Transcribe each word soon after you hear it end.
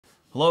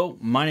Hello,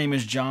 my name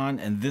is John,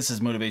 and this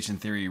is Motivation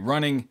Theory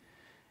Running.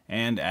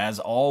 And as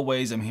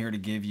always, I'm here to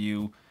give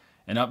you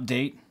an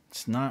update.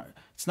 It's not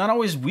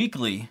always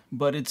weekly,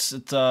 but it's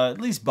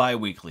at least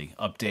bi-weekly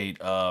update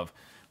of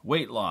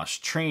weight loss,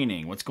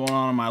 training, what's going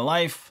on in my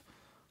life.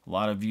 A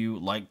lot of you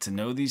like to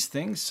know these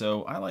things,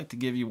 so I like to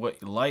give you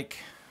what you like.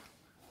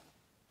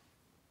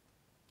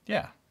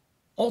 Yeah,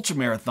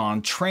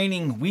 ultramarathon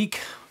training week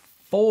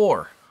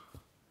 4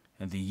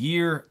 in the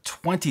year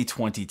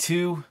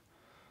 2022.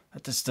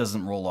 That just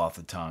doesn't roll off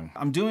the tongue.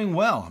 I'm doing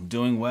well.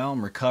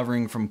 I'm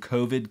recovering from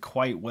COVID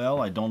quite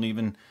well. I don't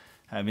even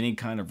have any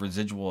kind of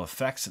residual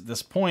effects at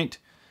this point.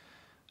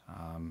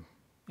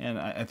 And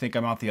I think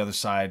I'm out the other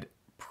side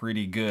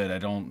pretty good. I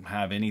don't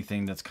have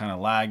anything that's kind of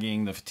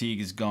lagging. The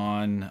fatigue is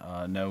gone.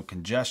 No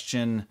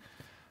congestion.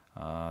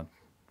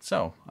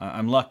 So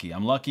I'm lucky.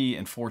 I'm lucky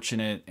and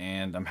fortunate,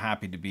 and I'm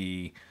happy to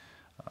be,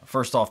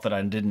 first off, that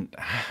I didn't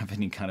have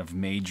any kind of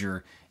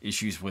major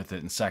issues with it,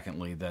 and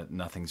secondly, that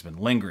nothing's been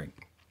lingering.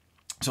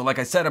 So like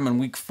I said, I'm in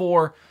week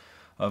 4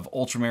 of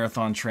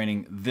ultramarathon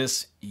training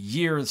this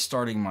year,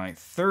 starting my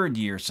 3rd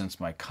year since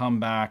my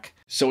comeback.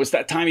 So it's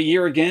that time of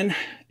year again.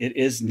 It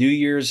is New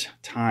Year's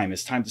time.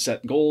 It's time to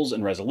set goals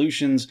and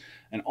resolutions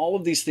and all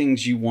of these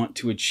things you want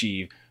to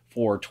achieve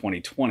for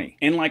 2020.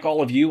 And like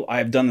all of you, I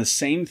have done the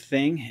same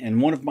thing.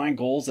 And one of my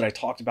goals that I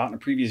talked about in a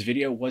previous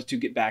video was to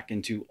get back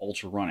into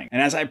ultra running.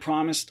 And as I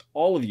promised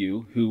all of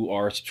you who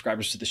are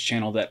subscribers to this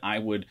channel that I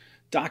would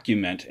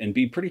document and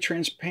be pretty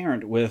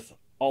transparent with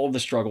all of the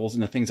struggles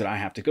and the things that I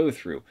have to go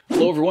through.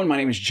 Hello everyone, my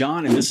name is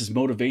John and this is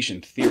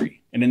Motivation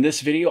Theory. And in this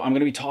video, I'm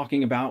gonna be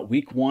talking about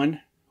week one,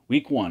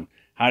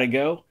 how to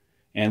go,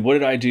 and what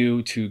did I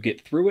do to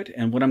get through it,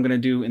 and what I'm gonna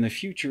do in the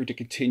future to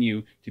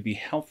continue to be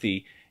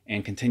healthy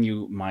and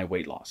continue my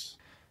weight loss.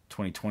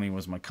 2020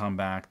 was my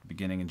comeback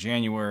beginning in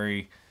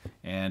January.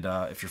 And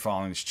if you're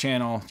following this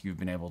channel, you've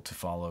been able to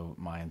follow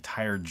my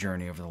entire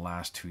journey over the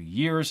last 2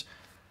 years.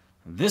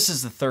 This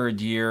is the 3rd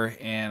year,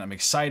 and I'm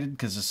excited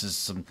because this is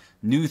some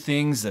new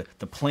things.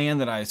 The plan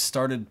that I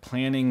started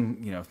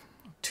planning,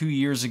 2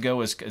 years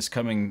ago is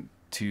coming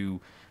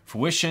to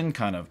fruition.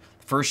 Kind of,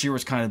 the first year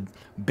was kind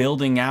of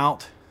building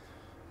out.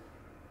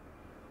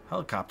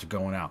 Helicopter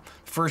going out.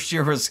 First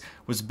year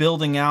was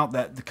building out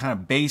the kind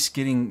of base,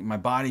 getting my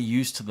body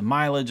used to the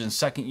mileage, and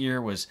second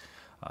year was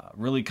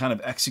really kind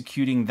of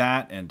executing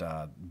that and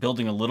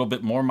building a little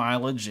bit more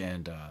mileage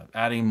and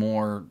adding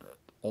more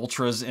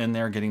ultras in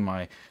there, getting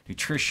my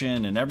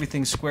nutrition and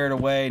everything squared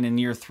away. And in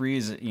year 3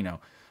 is,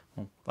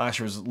 last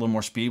year was a little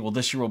more speed. Well,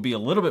 this year will be a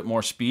little bit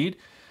more speed,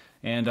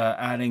 and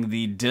adding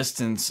the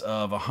distance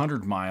of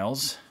 100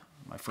 miles,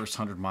 my first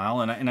 100 mile.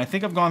 And I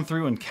think I've gone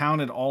through and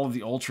counted all of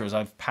the ultras.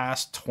 I've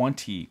passed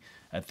 20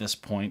 at this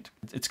point.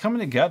 It's coming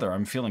together.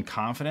 I'm feeling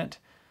confident.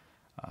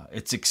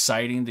 It's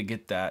exciting to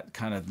get that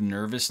kind of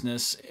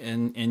nervousness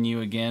in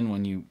you again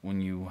when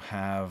you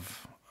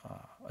have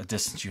a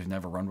distance you've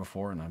never run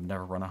before, and I've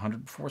never run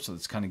 100 before, so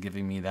it's kind of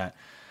giving me that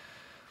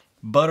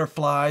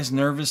butterflies,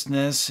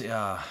 nervousness,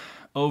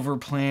 over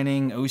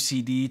planning,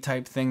 OCD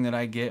type thing that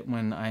I get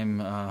when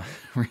I'm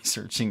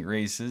researching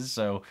races.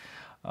 So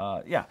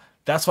yeah,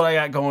 that's what I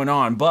got going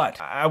on. But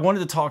I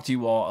wanted to talk to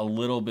you all a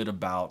little bit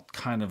about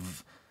kind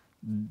of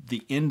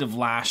the end of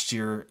last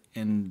year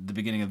and the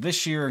beginning of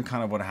this year, and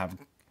kind of what I have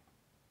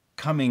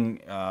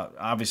coming.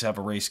 Obviously I have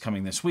a race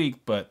coming this week,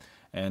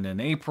 and in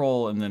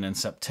April and then in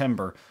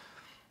September.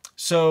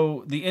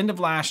 So the end of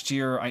last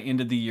year, I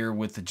ended the year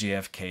with the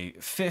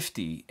JFK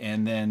 50.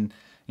 And then,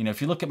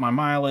 if you look at my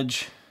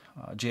mileage,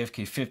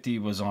 JFK 50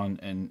 was on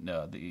in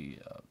the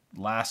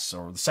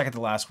second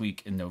to last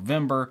week in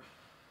November,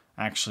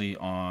 actually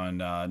on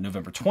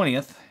November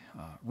 20th.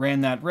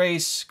 Ran that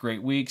race,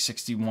 great week,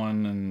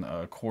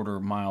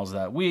 61.25 miles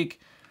that week.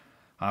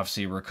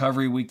 Obviously a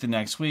recovery week the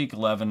next week,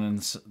 11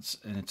 and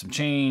some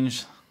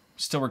change.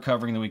 Still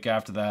recovering the week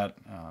after that,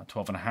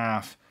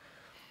 12.5.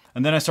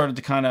 And then I started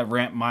to kind of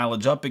ramp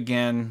mileage up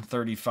again,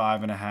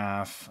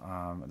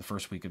 35.5 the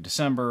first week of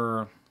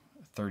December,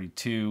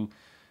 32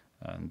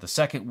 the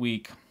second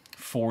week,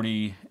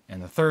 40 in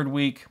the 3rd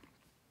week,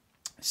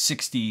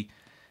 60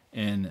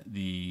 in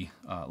the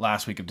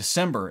last week of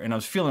December. And I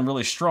was feeling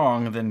really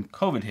strong, and then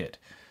COVID hit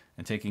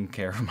and taking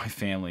care of my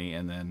family.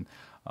 And then,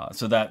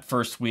 so that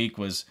first week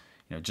was,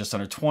 just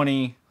under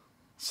 20,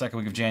 second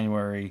week of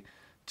January,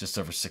 just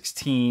over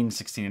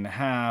 16.5,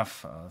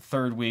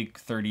 3rd week,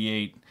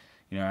 38.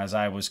 As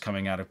I was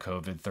coming out of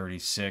COVID,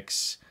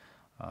 36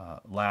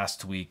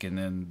 last week, and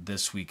then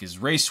this week is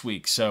race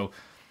week. So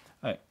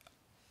I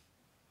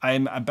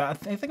think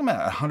I'm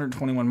at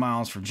 121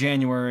 miles for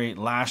January.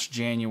 Last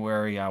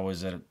January, I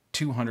was at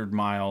 200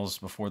 miles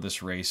before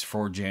this race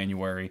for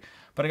January,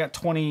 but I got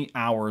 20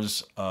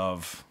 hours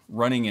of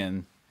running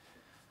in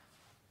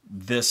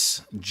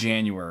this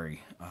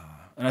January.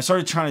 And I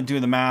started trying to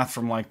do the math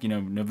from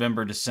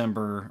November,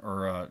 December,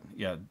 or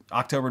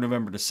October,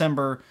 November,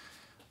 December,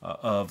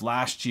 of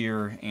last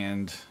year,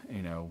 and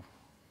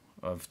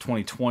of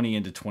 2020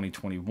 into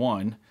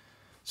 2021.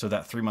 So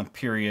that 3-month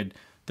period,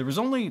 there was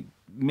only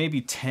maybe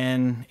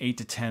 8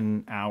 to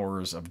 10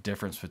 hours of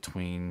difference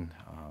between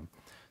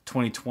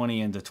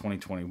 2020 into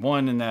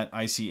 2021 in that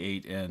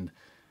IC8 and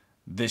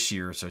this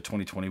year, so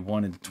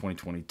 2021 into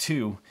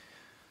 2022.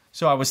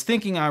 So I was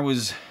thinking I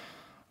was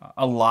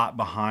a lot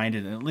behind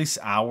in at least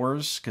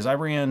hours, because I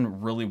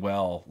ran really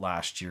well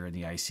last year in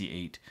the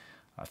IC8.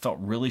 I felt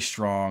really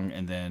strong,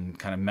 and then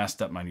kind of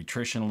messed up my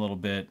nutrition a little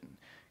bit,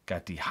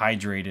 got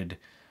dehydrated.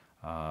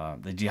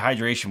 The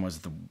dehydration was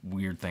the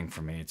weird thing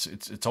for me.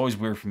 It's always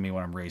weird for me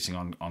when I'm racing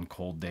on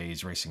cold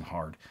days, racing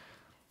hard.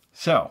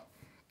 So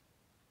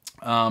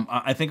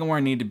I think I'm where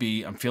I need to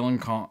be. I'm feeling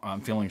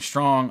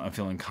strong. I'm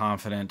feeling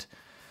confident.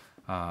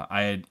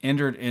 I had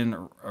entered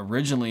in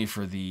originally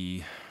for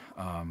the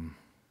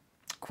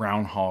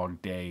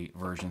Groundhog Day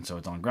version. So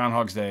it's on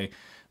Groundhog's Day.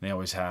 They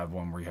always have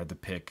one where you had to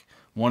pick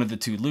one of the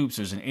two loops.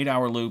 There's an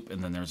 8-hour loop,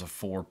 and then there's a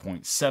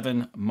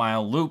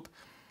 4.7-mile loop.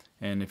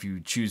 And if you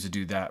choose to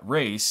do that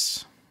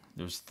race,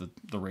 there's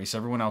the race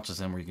everyone else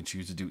is in, where you can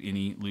choose to do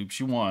any loops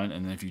you want.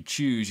 And then if you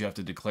choose, you have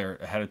to declare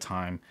it ahead of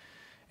time,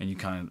 and you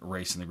kind of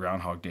race in the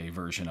Groundhog Day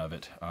version of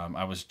it.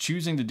 I was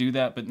choosing to do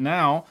that, but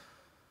now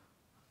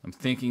I'm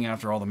thinking,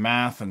 after all the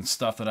math and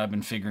stuff that I've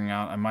been figuring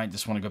out, I might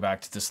just want to go back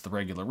to just the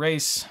regular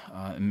race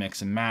and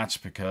mix and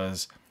match,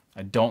 because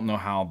I don't know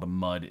how the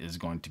mud is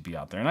going to be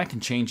out there. And I can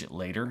change it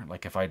later.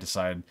 Like if I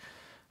decide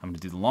I'm going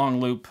to do the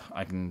long loop,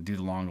 I can do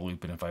the long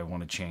loop, and if I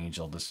want to change,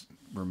 I'll just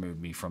remove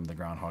me from the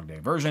Groundhog Day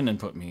version and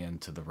put me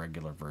into the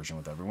regular version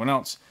with everyone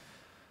else.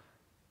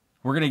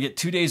 We're going to get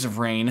 2 days of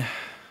rain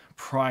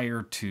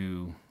prior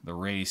to the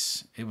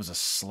race. It was a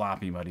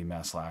sloppy, muddy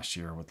mess last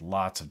year with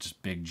lots of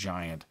just big,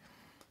 giant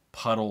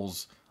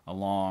puddles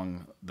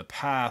along the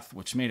path,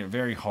 which made it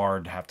very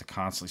hard to have to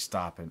constantly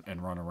stop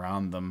and run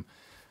around them.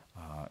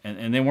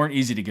 And they weren't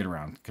easy to get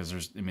around,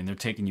 because they're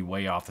taking you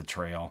way off the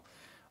trail.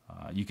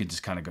 You could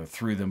just kind of go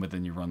through them, but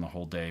then you run the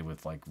whole day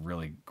with like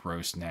really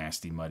gross,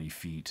 nasty, muddy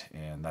feet,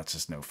 and that's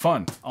just no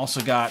fun.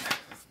 Also got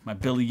my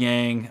Billy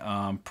Yang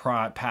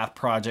Path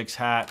Projects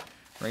hat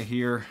right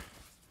here.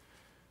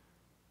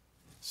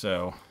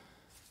 So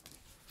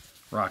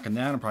rocking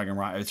that. I'm probably gonna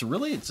rock.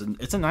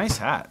 It's a nice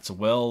hat. It's a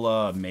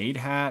well made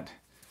hat.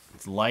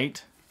 It's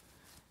light,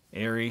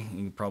 airy. You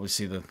can probably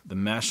see the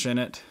mesh in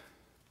it.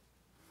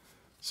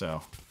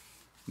 So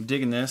I'm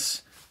digging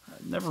this.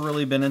 I've never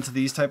really been into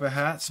these type of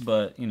hats,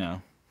 but you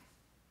know,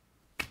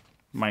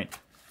 might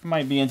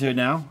be into it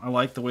now. I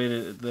like the way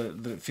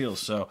that it feels.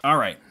 So all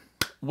right,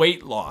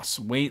 weight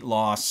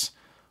loss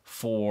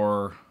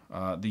for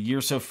the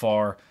year so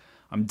far.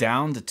 I'm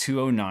down to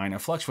 209. I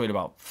fluctuate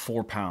about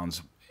 4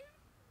 pounds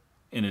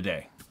in a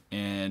day,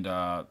 and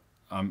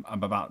I'm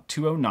about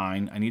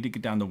 209. I need to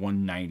get down to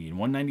 190, and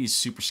 190 is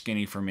super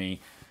skinny for me,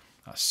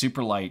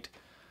 super light.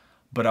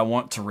 But I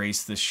want to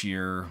race this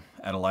year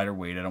at a lighter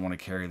weight. I don't want to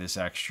carry this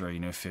extra,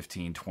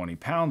 15, 20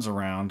 pounds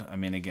around. I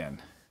mean,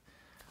 again,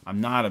 I'm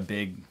not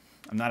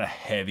a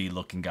heavy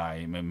looking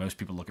guy. I mean, most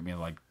people look at me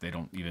like they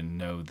don't even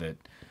know that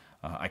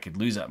I could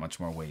lose that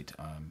much more weight.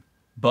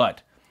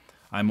 But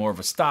I'm more of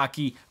a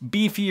stocky,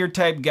 beefier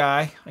type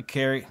guy. I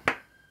carry,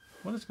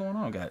 what is going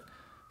on? We got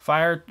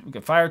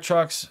fire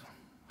trucks,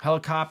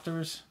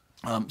 helicopters.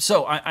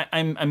 So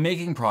I'm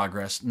making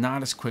progress,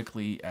 not as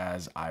quickly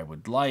as I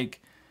would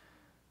like.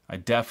 I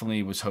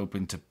definitely was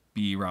hoping to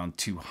be around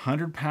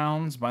 200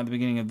 pounds by the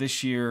beginning of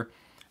this year,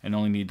 and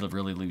only need to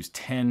really lose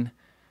 10.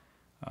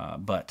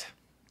 But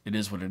it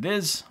is what it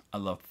is. I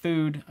love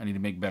food. I need to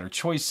make better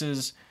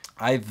choices.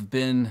 I've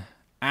been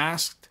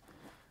asked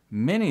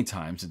many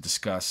times to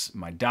discuss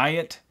my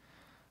diet.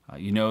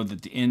 You know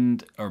that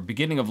the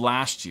beginning of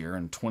last year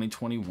in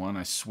 2021,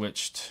 I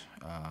switched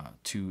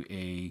to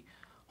a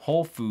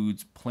whole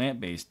foods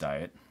plant-based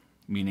diet,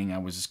 meaning I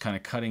was just kind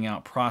of cutting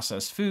out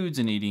processed foods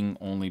and eating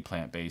only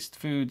plant-based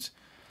foods,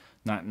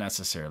 not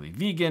necessarily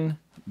vegan,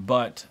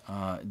 but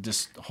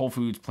just whole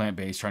foods,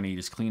 plant-based, trying to eat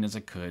as clean as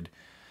I could.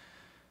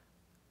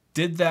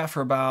 Did that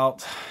for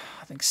about,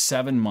 I think,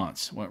 7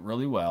 months. Went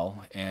really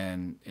well,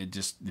 and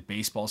the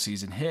baseball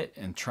season hit,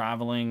 and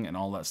traveling and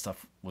all that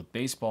stuff with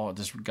baseball, it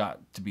just got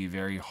to be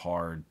very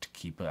hard to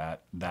keep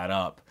that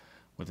up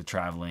with the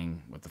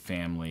traveling, with the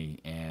family,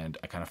 and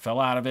I kind of fell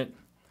out of it.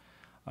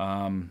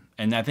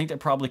 And I think that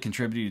probably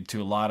contributed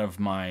to a lot of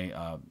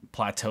my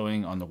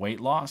plateauing on the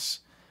weight loss.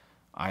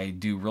 I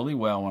do really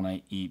well when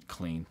I eat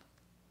clean.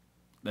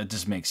 That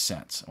just makes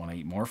sense. When I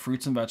eat more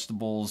fruits and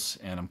vegetables,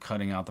 and I'm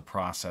cutting out the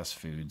processed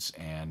foods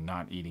and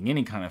not eating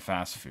any kind of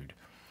fast food.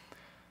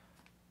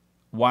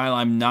 While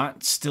I'm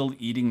not still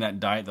eating that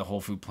diet, the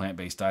whole food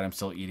plant-based diet, I'm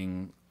still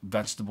eating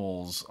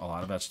vegetables, a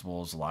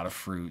lot of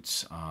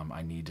fruits.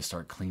 I need to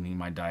start cleaning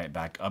my diet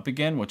back up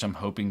again, which I'm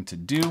hoping to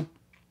do.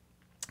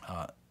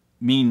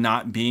 Me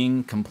not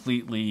being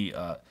completely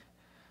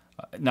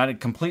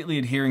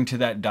adhering to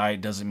that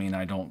diet doesn't mean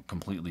I don't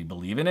completely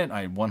believe in it.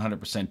 I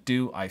 100%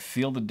 do. I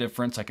feel the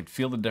difference. I could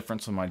feel the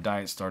difference when my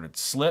diet started to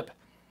slip.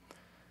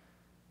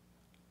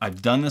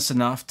 I've done this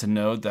enough to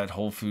know that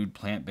whole food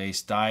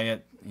plant-based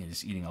diet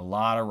is eating a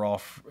lot of raw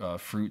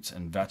fruits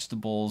and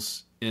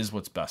vegetables is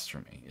what's best for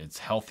me. It's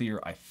healthier.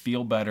 I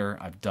feel better.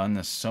 I've done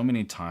this so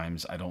many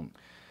times.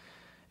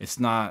 It's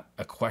not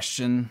a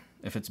question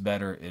if it's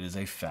better. It is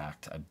a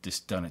fact. I've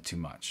just done it too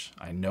much.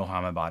 I know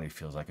how my body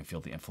feels. I can feel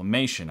the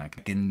inflammation. I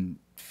can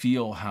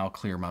feel how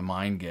clear my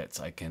mind gets.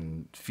 I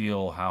can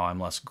feel how I'm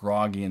less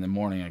groggy in the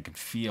morning. I can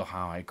feel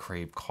how I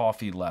crave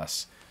coffee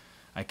less.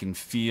 I can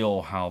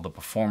feel how the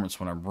performance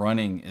when I'm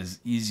running is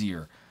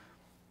easier.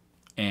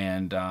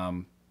 And,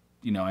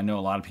 you know, I know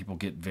a lot of people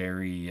get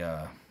very,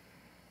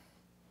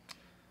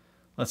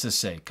 let's just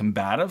say,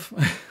 combative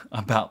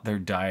about their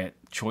diet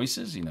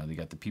choices. You know, you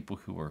got the people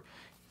who are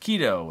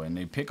keto and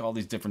they pick all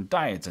these different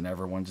diets and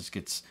everyone just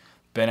gets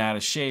bent out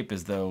of shape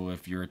as though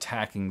if you're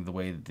attacking the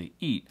way that they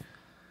eat.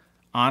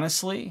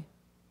 Honestly,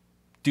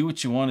 do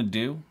what you want to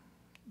do.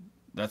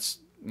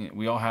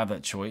 We all have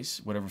that choice,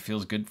 whatever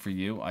feels good for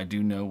you. I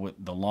do know what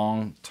the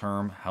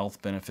long-term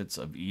health benefits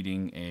of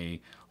eating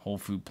a whole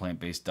food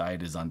plant-based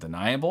diet is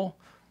undeniable.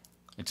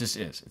 It just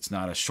is. It's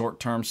not a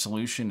short-term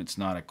solution. It's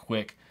not a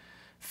quick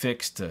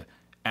fix to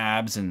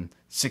abs in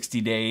 60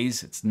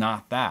 days. It's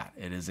not that.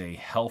 It is a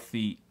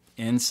healthy,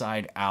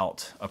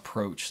 inside-out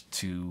approach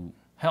to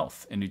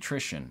health and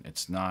nutrition.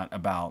 It's not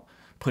about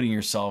putting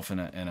yourself in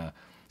a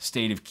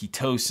state of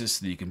ketosis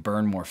so that you can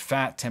burn more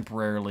fat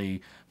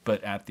temporarily,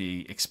 but at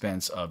the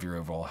expense of your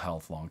overall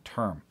health long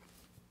term.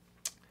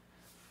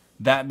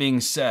 That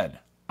being said,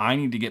 I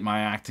need to get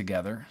my act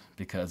together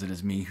because it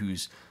is me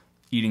who's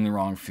eating the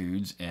wrong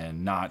foods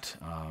and not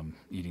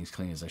eating as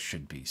clean as I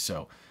should be.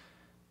 So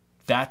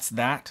that's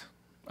that.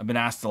 I've been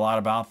asked a lot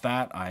about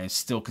that. I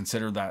still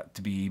consider that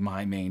to be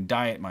my main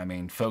diet, my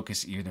main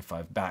focus, even if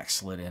I've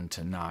backslid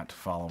into not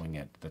following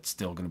it. That's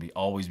still going to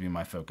always be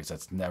my focus.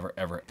 That's never,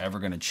 ever, ever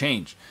going to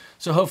change.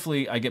 So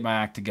hopefully I get my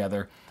act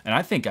together. And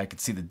I think I could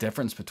see the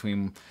difference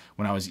between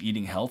when I was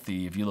eating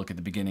healthy. If you look at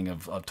the beginning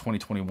of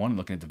 2021 and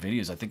looking at the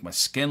videos, I think my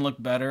skin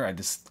looked better. I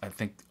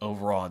think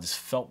overall I just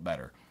felt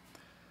better.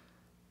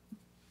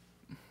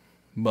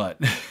 But,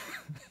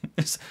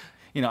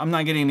 you know, I'm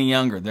not getting any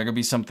younger. There could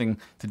be something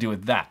to do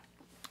with that.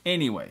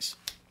 Anyways,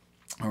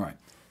 all right.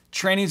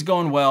 Training's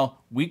going well.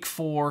 Week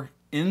 4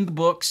 in the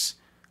books.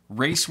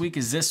 Race week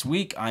is this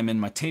week. I'm in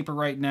my taper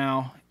right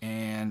now,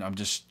 and I'm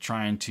just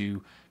trying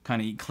to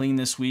kind of eat clean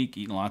this week,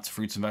 eating lots of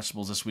fruits and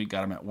vegetables this week.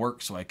 Got them at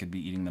work, so I could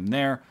be eating them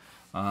there.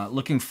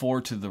 Looking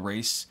forward to the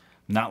race.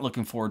 Not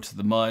looking forward to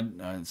the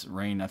mud. It's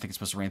rain. I think it's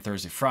supposed to rain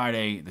Thursday,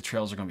 Friday. The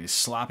trails are going to be a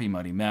sloppy,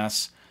 muddy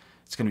mess.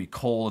 It's going to be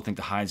cold. I think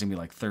the high's going to be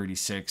like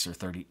 36 or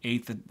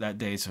 38 that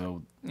day.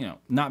 So, you know,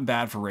 not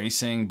bad for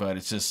racing, but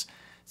it's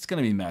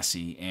going to be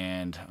messy.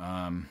 And,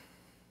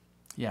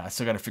 yeah, I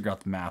still got to figure out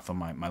the math on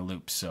my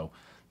loops. So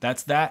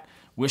that's that.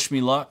 Wish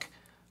me luck.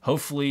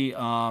 Hopefully,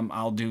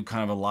 I'll do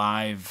kind of a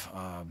live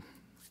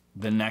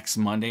the next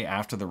Monday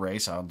after the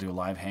race. I'll do a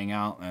live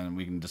hangout, and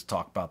we can just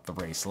talk about the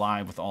race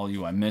live with all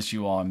you. I miss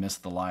you all. I miss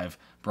the live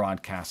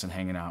broadcast and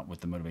hanging out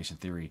with the Motivation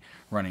Theory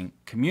running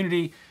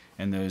community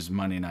and those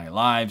Monday night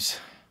lives.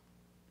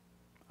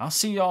 I'll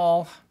see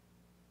y'all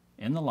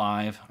in the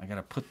live. I got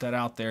to put that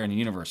out there in the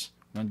universe.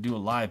 I'm going to do a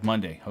live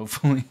Monday.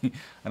 Hopefully,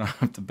 I don't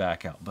have to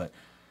back out. But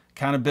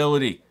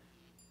accountability.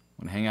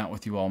 I'm going to hang out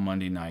with you all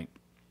Monday night.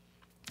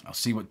 I'll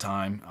see what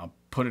time. I'll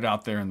put it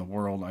out there in the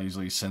world. I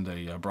usually send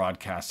a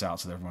broadcast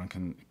out so that everyone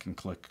can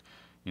click,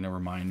 you know,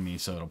 remind me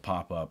so it'll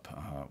pop up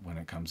when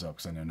it comes up,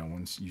 because I know no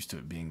one's used to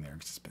it being there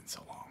because it's been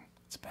so long.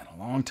 It's been a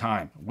long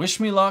time. Wish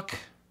me luck.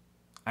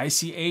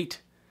 IC8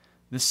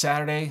 this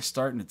Saturday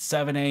starting at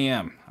 7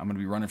 a.m. I'm going to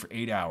be running for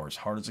 8 hours,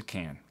 hard as I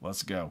can.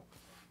 Let's go.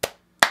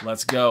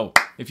 Let's go.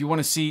 If you want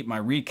to see my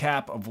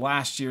recap of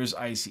last year's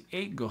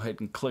IC8, go ahead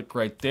and click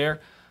right there.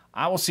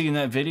 I will see you in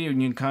that video,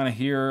 and you can kind of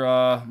hear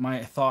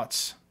my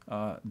thoughts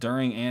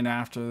during and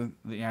after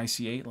the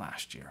IC8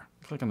 last year.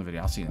 Click on the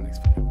video. I'll see you in the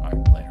next video. All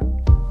right, later.